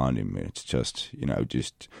team behind him. It's just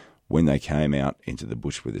when they came out into the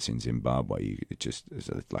bush with us in Zimbabwe, it's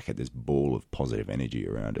like had this ball of positive energy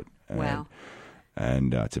around it. Wow!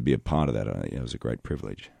 And to be a part of that, it was a great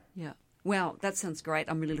privilege. Yeah. Wow, that sounds great.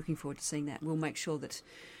 I'm really looking forward to seeing that. We'll make sure that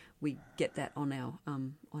we get that on our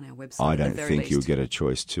website. I at the don't very think least. you'll get a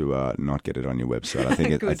choice to not get it on your website. I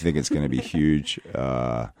think I think it's going to be huge.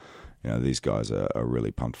 These guys are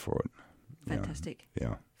really pumped for it. Fantastic.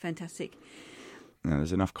 Yeah. Fantastic.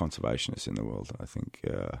 There's enough conservationists in the world, I think.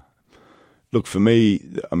 Look, for me,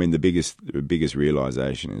 I mean, the biggest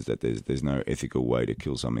realization is that there's no ethical way to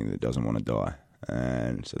kill something that doesn't want to die,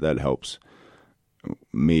 and so that helps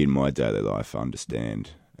me in my daily life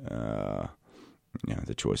understand, the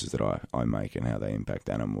choices that I make and how they impact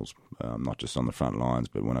animals, not just on the front lines,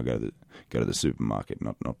 but when I go to the supermarket,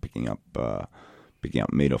 not picking up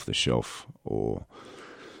meat off the shelf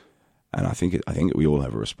And I think we all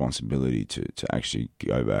have a responsibility to actually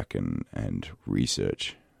go back and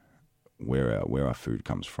research where our food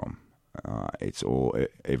comes from.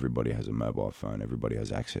 Everybody has a mobile phone. Everybody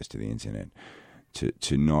has access to the internet.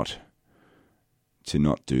 To not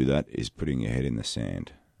do that is putting your head in the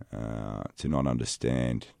sand. To not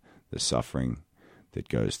understand the suffering that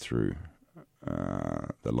goes through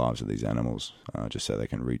the lives of these animals, just so they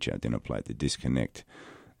can reach our dinner plate. The disconnect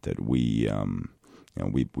that we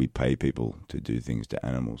pay people to do things to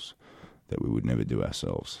animals that we would never do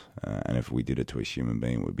ourselves. And if we did it to a human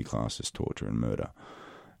being, it would be classed as torture and murder.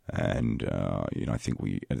 And, I think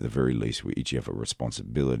we, at the very least, we each have a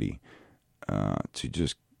responsibility to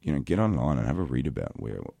just, get online and have a read about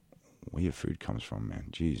where your food comes from, man.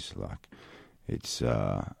 Jeez,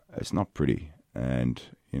 it's not pretty. And,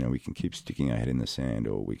 we can keep sticking our head in the sand,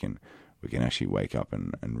 or we can actually wake up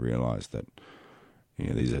and realize that,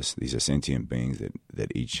 these are sentient beings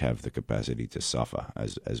that each have the capacity to suffer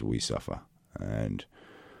as we suffer. And,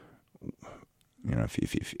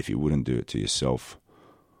 if you wouldn't do it to yourself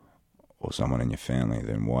or someone in your family,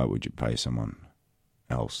 then why would you pay someone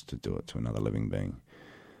else to do it to another living being?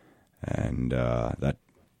 And that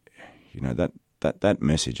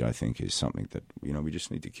message, I think, is something that we just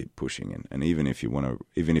need to keep pushing. And even if you want to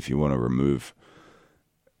remove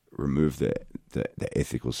the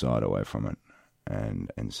ethical side away from it, and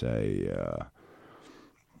say,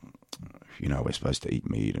 we're supposed to eat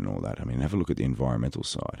meat and all that. I mean, have a look at the environmental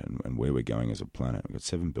side and where we're going as a planet. We've got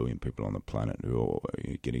 7 billion people on the planet who are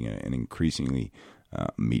getting an increasingly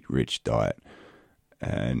meat-rich diet.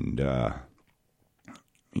 And,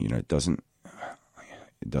 it doesn't,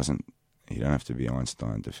 you don't have to be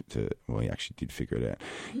Einstein well, he actually did figure it out.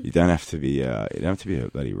 You don't have to be a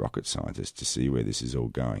bloody rocket scientist to see where this is all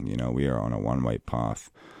going. We are on a one-way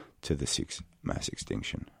path to the 6th mass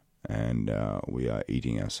extinction, and we are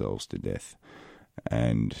eating ourselves to death.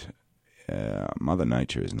 And Mother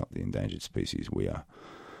Nature is not the endangered species, we are.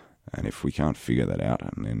 And if we can't figure that out,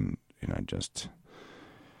 and then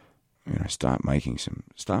start making some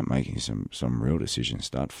real decisions,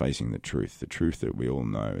 start facing the truth that we all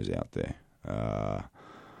know is out there,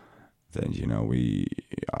 then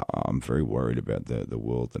I'm very worried about the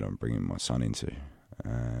world that I'm bringing my son into.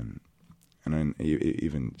 And then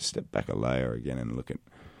even step back a layer again and look at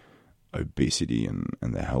obesity and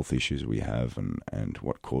the health issues we have and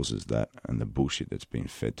what causes that, and the bullshit that's been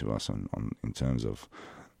fed to us in terms of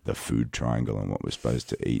the food triangle and what we're supposed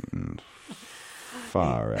to eat. And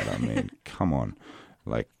far out, I mean, come on.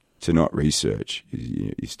 To not research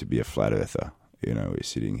is to be a flat earther. We're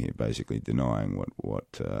sitting here basically denying what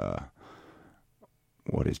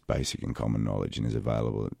is basic and common knowledge and is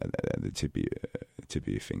available at the tip of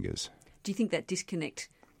your fingers. Do you think that disconnect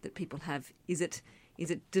that people have, is it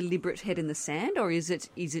deliberate head in the sand, or is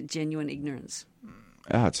it genuine ignorance?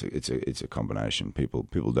 It's a combination.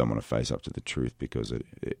 People don't want to face up to the truth because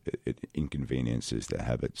it inconveniences their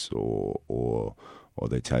habits or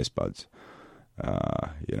their taste buds.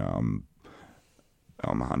 I'm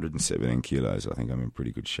 117 kilos. I think I'm in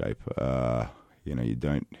pretty good shape. You know, you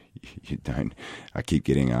don't. I keep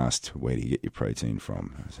getting asked, where do you get your protein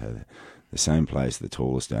from? So the same place the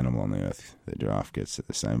tallest animal on the earth, the giraffe, gets at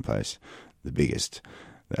the same place the biggest,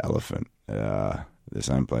 the elephant, the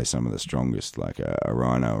same place some of the strongest, like a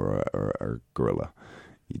rhino or a gorilla.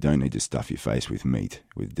 You don't need to stuff your face with meat,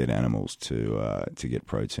 with dead animals to get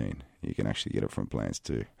protein. You can actually get it from plants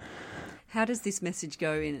too. How does this message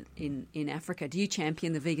go in Africa? Do you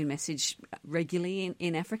champion the vegan message regularly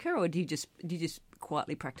in Africa, or do you just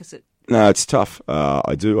quietly practice it? No, it's tough.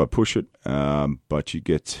 I do. I push it, but you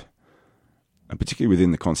get, and particularly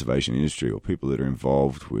within the conservation industry or people that are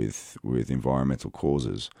involved with environmental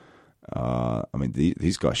causes. I mean,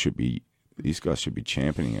 these guys should be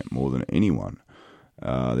championing it more than anyone.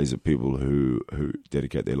 These are people who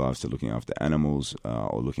dedicate their lives to looking after animals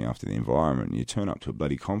or looking after the environment. You turn up to a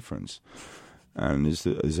bloody conference, and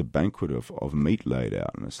there's a banquet of meat laid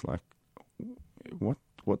out, and it's like,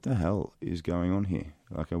 what the hell is going on here?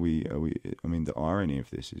 Like, are we? I mean, the irony of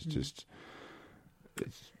this is just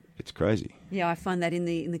it's crazy. Yeah, I find that in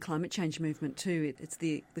the climate change movement too. It's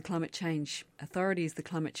the climate change authorities, the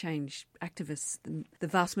climate change activists. The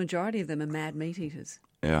vast majority of them are mad meat eaters.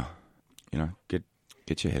 Yeah, you know, get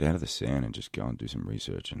your head out of the sand and just go and do some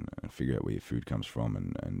research and figure out where your food comes from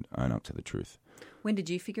and own up to the truth. When did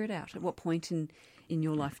you figure it out? At what point in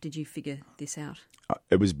your life did you figure this out?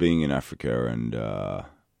 It was being in Africa, and I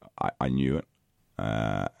knew it,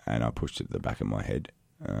 and I pushed it at the back of my head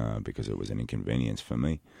because it was an inconvenience for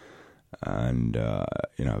me. And,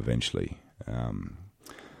 eventually,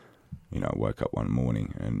 I woke up one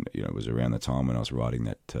morning, and, it was around the time when I was writing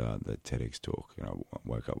that TEDx talk. I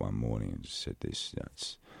woke up one morning and just said, this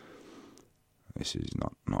is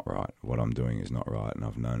not right. What I'm doing is not right, and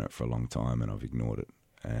I've known it for a long time, and I've ignored it.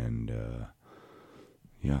 And,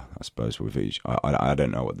 I suppose with each, I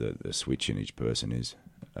don't know what the switch in each person is.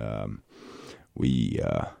 I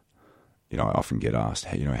often get asked,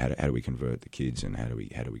 how do we convert the kids, and how do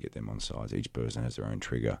we get them on sides? Each person has their own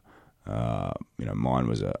trigger. Mine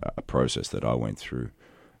was a process that I went through.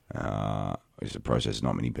 It's a process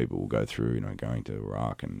not many people will go through, going to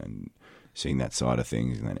Iraq and seeing that side of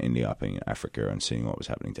things, and then ending up in Africa and seeing what was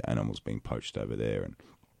happening to animals being poached over there,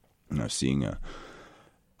 and seeing a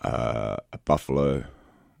buffalo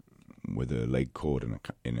with her leg caught in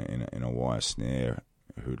a wire snare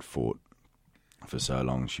who had fought for so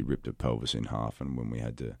long she ripped her pelvis in half, and when we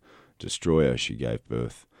had to destroy her, she gave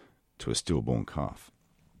birth to a stillborn calf.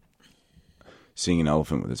 Seeing an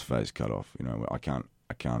elephant with its face cut off, I can't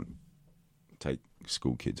take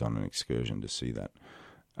school kids on an excursion to see that.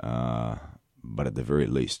 But at the very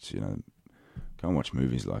least, go and watch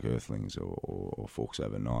movies like Earthlings or Forks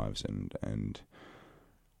Over Knives, and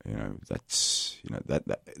that's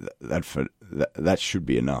that should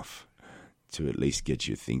be enough to at least get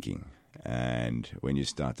you thinking. And when you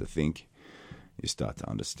start to think, you start to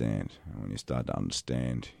understand. And when you start to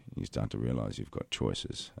understand, you start to realise you've got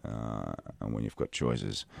choices. And when you've got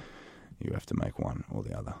choices, you have to make one or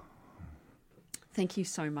the other. Thank you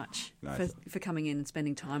so much for coming in and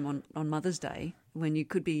spending time on Mother's Day when you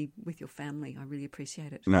could be with your family. I really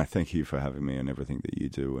appreciate it. No, thank you for having me and everything that you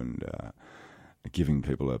do, and giving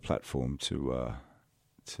people a platform to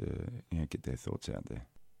get their thoughts out there.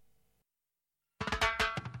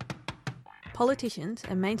 Politicians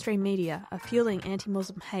and mainstream media are fueling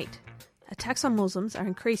anti-Muslim hate. Attacks on Muslims are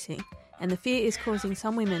increasing, and the fear is causing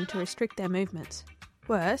some women to restrict their movements.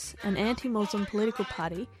 Worse, an anti-Muslim political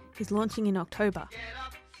party is launching in October.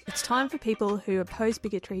 It's time for people who oppose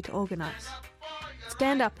bigotry to organise.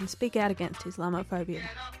 Stand up and speak out against Islamophobia.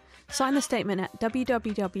 Sign the statement at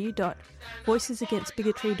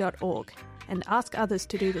www.voicesagainstbigotry.org and ask others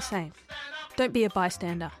to do the same. Don't be a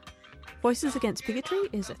bystander. Voices Against Bigotry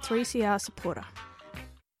is a 3CR supporter.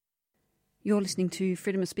 You're listening to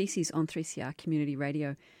Freedom of Species on 3CR Community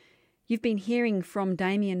Radio. You've been hearing from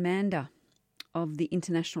Damien Mander of the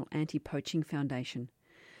International Anti-Poaching Foundation.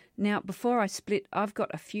 Now, before I split, I've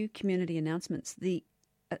got a few community announcements. The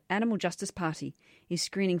Animal Justice Party is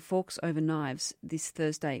screening Forks Over Knives this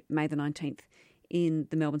Thursday, May the 19th, in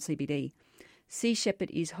the Melbourne CBD. Sea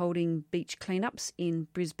Shepherd is holding beach cleanups in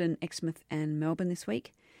Brisbane, Exmouth and Melbourne this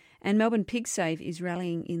week. And Melbourne Pig Save is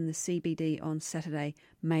rallying in the CBD on Saturday,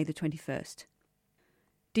 May the 21st.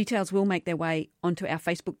 Details will make their way onto our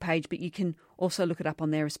Facebook page, but you can also look it up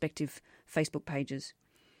on their respective Facebook pages.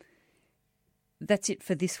 That's it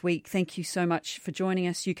for this week. Thank you so much for joining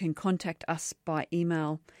us. You can contact us by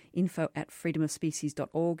email,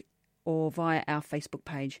 info@freedomofspecies.org, or via our Facebook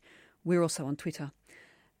page. We're also on Twitter.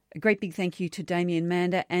 A great big thank you to Damien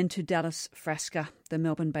Mander and to Dallas Frasca, the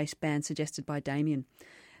Melbourne-based band suggested by Damien.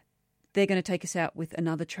 They're going to take us out with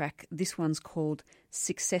another track. This one's called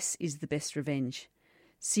Success is the Best Revenge.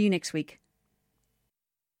 See you next week.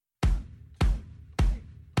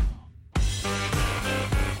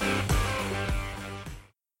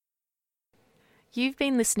 You've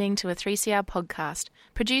been listening to a 3CR podcast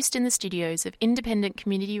produced in the studios of independent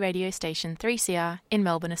community radio station 3CR in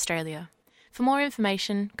Melbourne, Australia. For more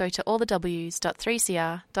information, go to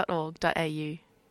allthews.3cr.org.au.